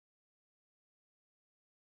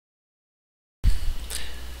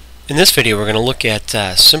In this video we're going to look at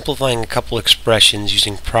simplifying a couple expressions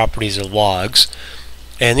using properties of logs,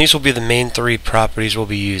 and these will be the main three properties we'll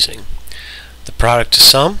be using: the product to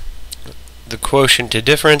sum, the quotient to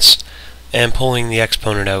difference, and pulling the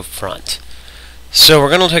exponent out front. So we're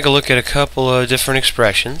going to take a look at a couple of different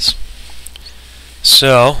expressions.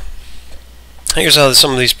 So here's how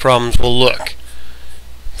some of these problems will look.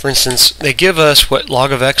 For instance, they give us what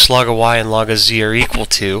log of x, log of y, and log of z are equal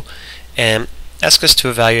to, and ask us to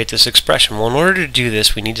evaluate this expression. Well, in order to do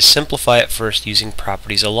this, we need to simplify it first using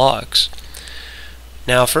properties of logs.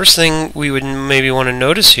 Now, first thing we would maybe want to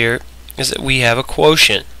notice here is that we have a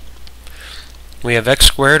quotient. We have x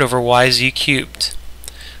squared over yz cubed.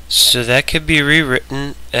 So that could be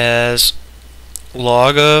rewritten as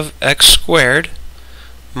log of x squared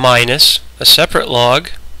minus a separate log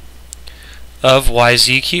of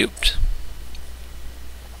yz cubed.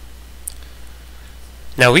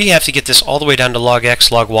 Now we have to get this all the way down to log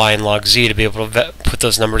x, log y, and log z to be able to put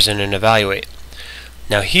those numbers in and evaluate.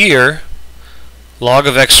 Now here, log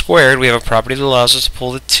of x squared, we have a property that allows us to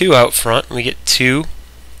pull the 2 out front, and we get 2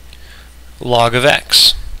 log of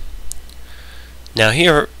x. Now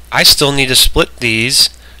here, I still need to split these.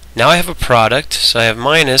 Now I have a product, so I have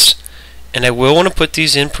minus, and I will want to put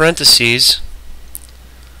these in parentheses,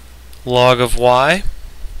 log of y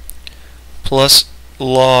plus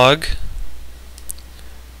log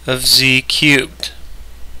of z cubed.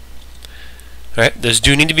 Alright, those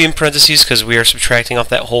do need to be in parentheses because we are subtracting off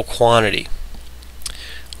that whole quantity.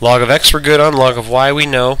 Log of x we're good on, log of y we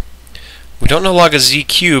know. We don't know log of z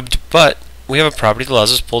cubed, but we have a property that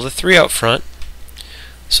allows us to pull the 3 out front.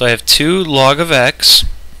 So I have 2 log of x.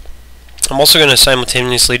 I'm also going to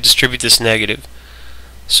simultaneously distribute this negative.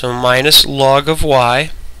 So minus log of y.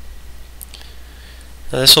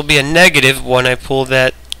 Now this will be a negative when I pull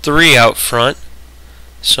that 3 out front.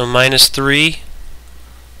 So minus 3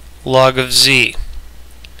 log of z.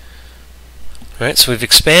 Alright, so we've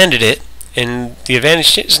expanded it, and the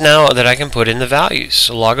advantage is now that I can put in the values.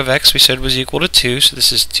 So log of x we said was equal to 2, so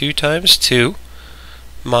this is 2 times 2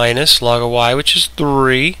 minus log of y, which is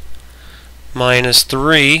 3, minus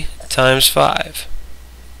 3 times 5.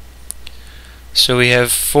 So we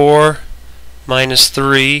have 4 minus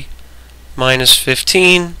 3 minus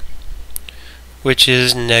 15, which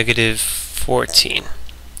is negative 14.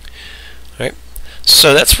 Right?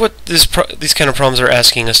 So that's what these kind of problems are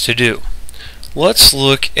asking us to do. Let's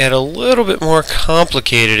look at a little bit more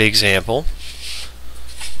complicated example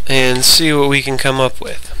and see what we can come up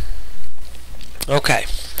with. Okay,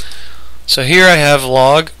 so here I have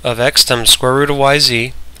log of x times the square root of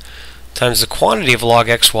yz times the quantity of log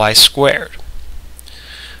xy squared.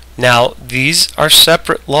 Now these are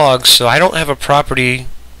separate logs, so I don't have a property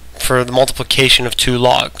for the multiplication of 2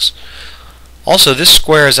 logs. Also, this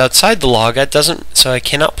square is outside the log, so I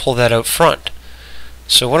cannot pull that out front.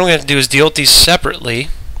 So what I'm going to do is deal with these separately.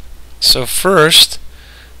 So first,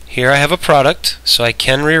 here I have a product, so I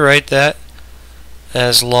can rewrite that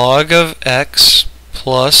as log of x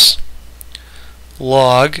plus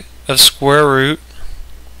log of square root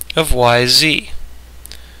of yz.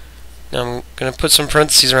 Now I'm going to put some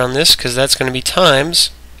parentheses around this because that's going to be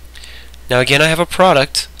times. Now again, I have a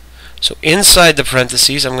product. So inside the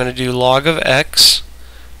parentheses, I'm going to do log of x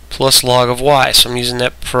plus log of y. So I'm using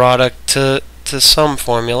that product to sum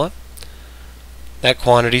formula, that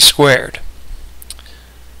quantity squared.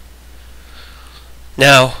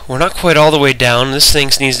 Now, we're not quite all the way down. This thing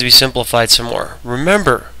needs to be simplified some more.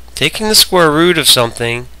 Remember, taking the square root of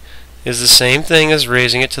something is the same thing as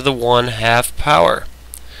raising it to the 1/2 power.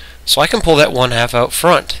 So I can pull that 1/2 out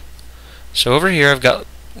front. So over here I've got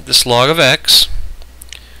this log of x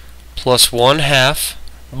plus 1/2.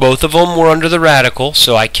 Both of them were under the radical,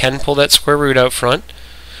 so I can pull that square root out front.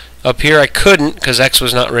 Up here I couldn't because x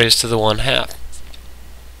was not raised to the 1/2.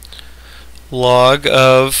 Log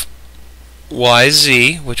of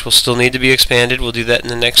yz, which will still need to be expanded, we'll do that in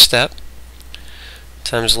the next step,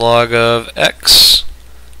 times log of x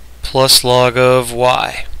plus log of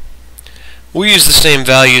y. We use the same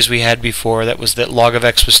values we had before. That was that log of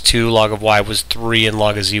x was 2, log of y was 3, and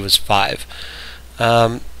log of z was 5.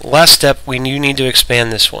 Last step, we need to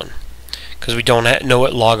expand this one because we don't know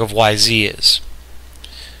what log of yz is.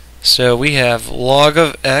 So we have log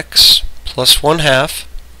of x plus 1/2.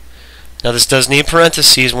 Now this does need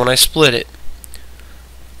parentheses when I split it.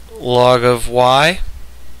 Log of y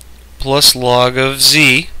plus log of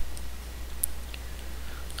z.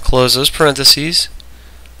 Close those parentheses.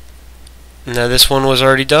 Now this one was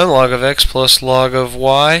already done. Log of x plus log of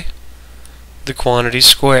y, the quantity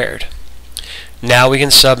squared. Now we can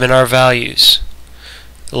sub in our values.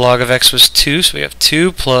 The log of x was 2, so we have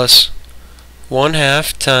 2 plus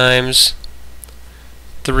 1/2 times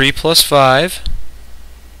 3 plus 5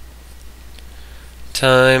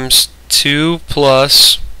 times 2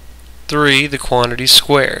 plus 3, the quantity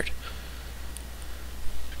squared.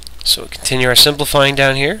 So we continue our simplifying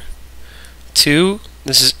down here. 2,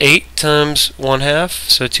 this is 8 times 1/2,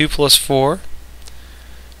 so 2 plus 4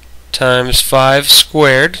 times 5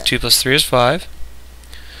 squared. 2 plus 3 is 5.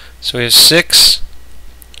 So we have 6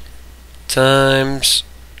 times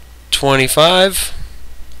 25,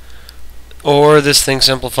 or this thing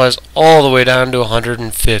simplifies all the way down to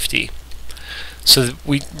 150. So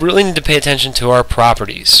we really need to pay attention to our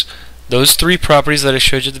properties. Those 3 properties that I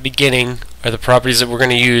showed you at the beginning are the properties that we're going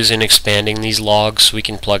to use in expanding these logs so we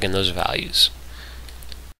can plug in those values.